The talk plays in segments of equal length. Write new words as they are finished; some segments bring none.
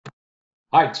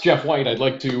Hi, it's Jeff White. I'd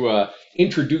like to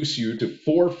introduce you to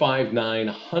 459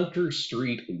 Hunter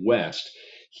Street West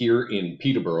here in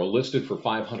Peterborough, listed for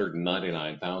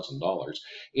 $599,000.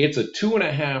 It's a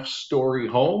 2.5 story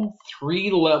home,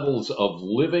 3 levels of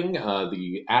living.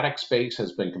 The attic space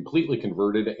has been completely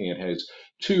converted and has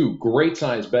two great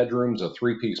sized bedrooms, a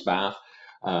three-piece bath.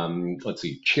 Let's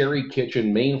see, cherry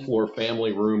kitchen, main floor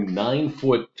family room, 9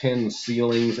 foot 10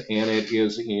 ceilings, and it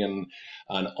is in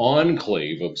an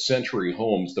enclave of century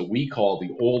homes that we call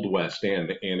the Old West End,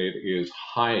 and it is a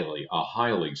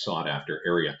highly sought after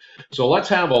area. So let's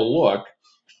have a look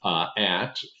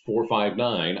at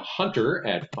 459 Hunter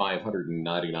at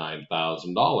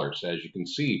 $599,000. As you can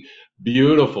see,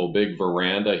 beautiful big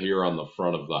veranda here on the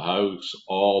front of the house,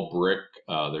 all brick.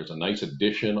 There's a nice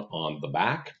addition on the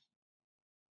back.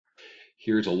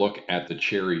 Here's a look at the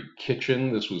cherry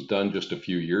kitchen. This was done just a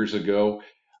few years ago.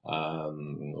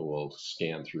 We'll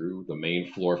scan through the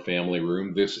main floor family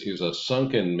room. This is a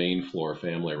sunken main floor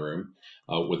family room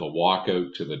with a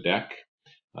walkout to the deck.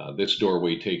 This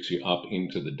doorway takes you up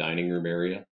into the dining room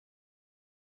area.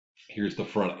 Here's the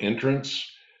front entrance.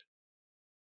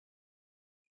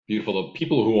 Beautiful. The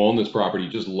people who own this property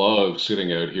just love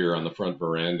sitting out here on the front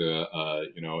veranda.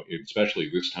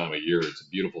 Especially this time of year, it's a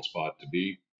beautiful spot to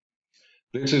be.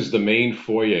 This is the main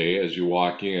foyer as you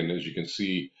walk in. As you can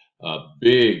see, a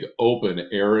big open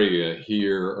area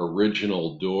here.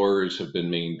 Original doors have been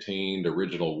maintained,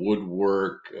 original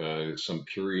woodwork, some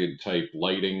period type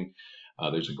lighting.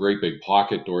 There's a great big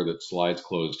pocket door that slides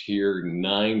closed here,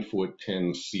 9 foot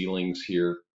 10 ceilings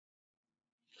here.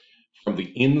 From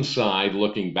the inside,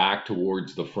 looking back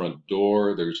towards the front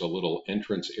door, there's a little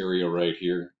entrance area right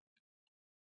here.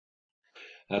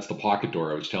 That's the pocket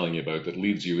door I was telling you about that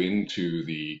leads you into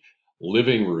the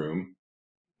living room.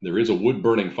 There is a wood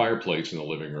burning fireplace in the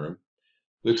living room.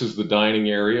 This is the dining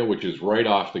area, which is right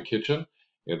off the kitchen.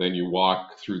 And then you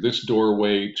walk through this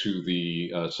doorway to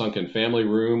the sunken family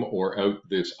room, or out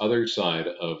this other side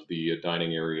of the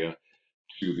dining area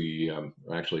to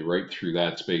actually right through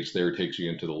that space there takes you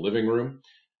into the living room.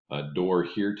 A door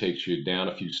here takes you down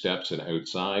a few steps and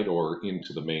outside or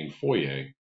into the main foyer.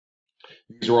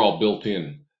 These are all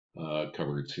built-in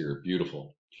cupboards here.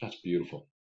 Beautiful, just beautiful.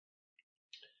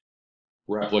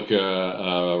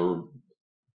 Replica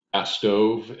gas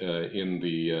stove in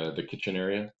the kitchen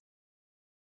area.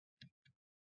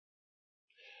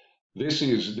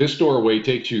 This doorway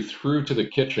takes you through to the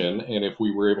kitchen, and if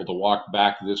we were able to walk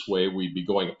back this way, we'd be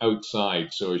going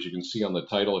outside. So as you can see on the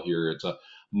title here, it's a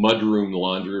mudroom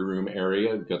laundry room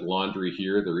area. We've got laundry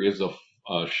here. There is a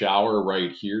shower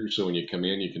right here, so when you come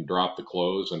in, you can drop the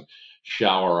clothes and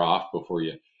shower off before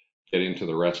you get into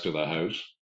the rest of the house.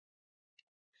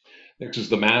 Next is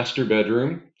the master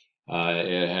bedroom.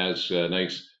 It has a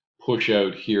nice push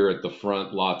out here at the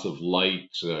front, lots of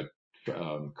light,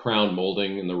 crown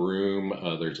molding in the room.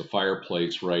 There's a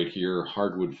fireplace right here,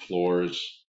 hardwood floors.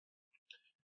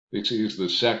 This is the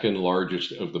second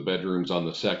largest of the bedrooms on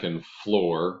the second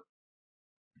floor.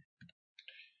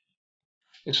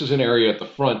 This is an area at the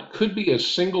front. Could be a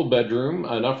single bedroom,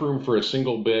 enough room for a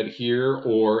single bed here,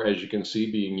 or as you can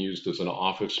see, being used as an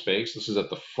office space. This is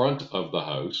at the front of the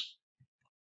house.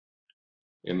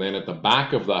 And then at the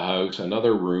back of the house,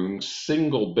 another room,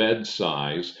 single bed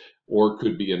size, or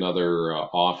could be another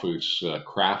office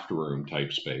craft room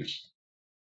type space.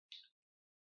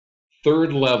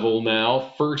 Third level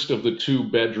now, first of the two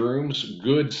bedrooms,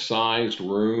 good sized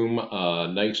room,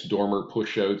 nice dormer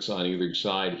push-outs on either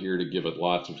side here to give it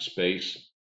lots of space.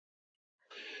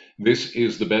 This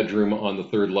is the bedroom on the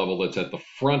third level that's at the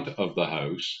front of the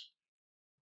house.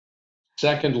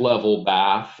 Second level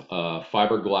bath,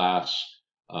 fiberglass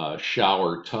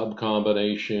shower tub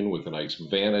combination with a nice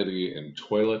vanity and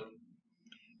toilet.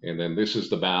 And then this is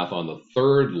the bath on the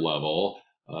third level,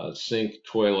 sink,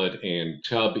 toilet, and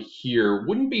tub here.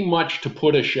 Wouldn't be much to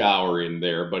put a shower in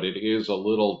there, but it is a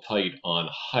little tight on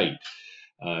height.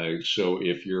 So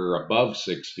if you're above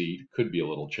 6 feet, it could be a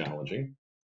little challenging.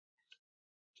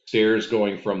 Stairs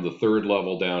going from the third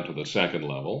level down to the second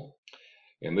level.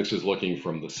 And this is looking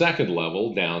from the second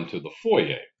level down to the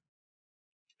foyer.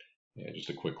 Yeah, just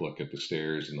a quick look at the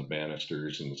stairs and the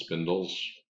banisters and the spindles.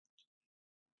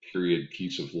 Period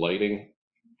piece of lighting.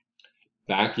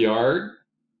 Backyard.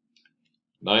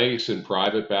 Nice and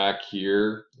private back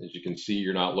here. As you can see,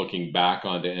 you're not looking back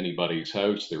onto anybody's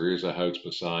house. There is a house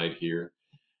beside here.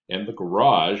 And the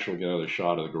garage, we'll get another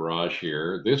shot of the garage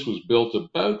here. This was built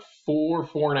about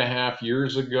 4.5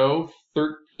 years ago,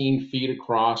 13 feet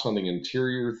across on the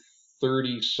interior,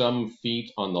 30 some feet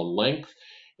on the length.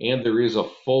 and there is a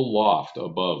full loft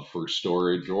above for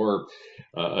storage or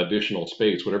additional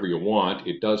space, whatever you want.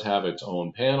 It does have its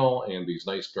own panel and these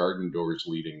nice garden doors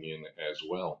leading in as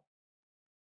well.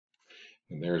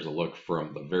 And there's a look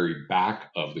from the very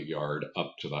back of the yard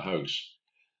up to the house.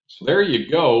 So there you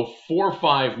go,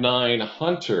 459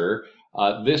 Hunter.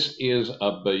 This is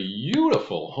a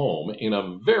beautiful home in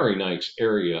a very nice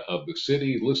area of the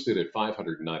city, listed at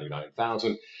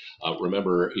 599,000.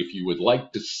 Remember, if you would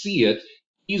like to see it,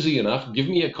 easy enough, give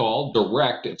me a call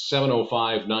direct at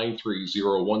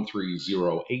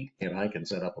 705-930-1308, and I can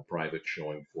set up a private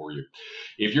showing for you.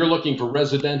 If you're looking for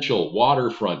residential,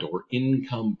 waterfront, or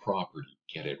income property,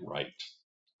 get it right.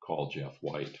 Call Jeff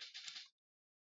White.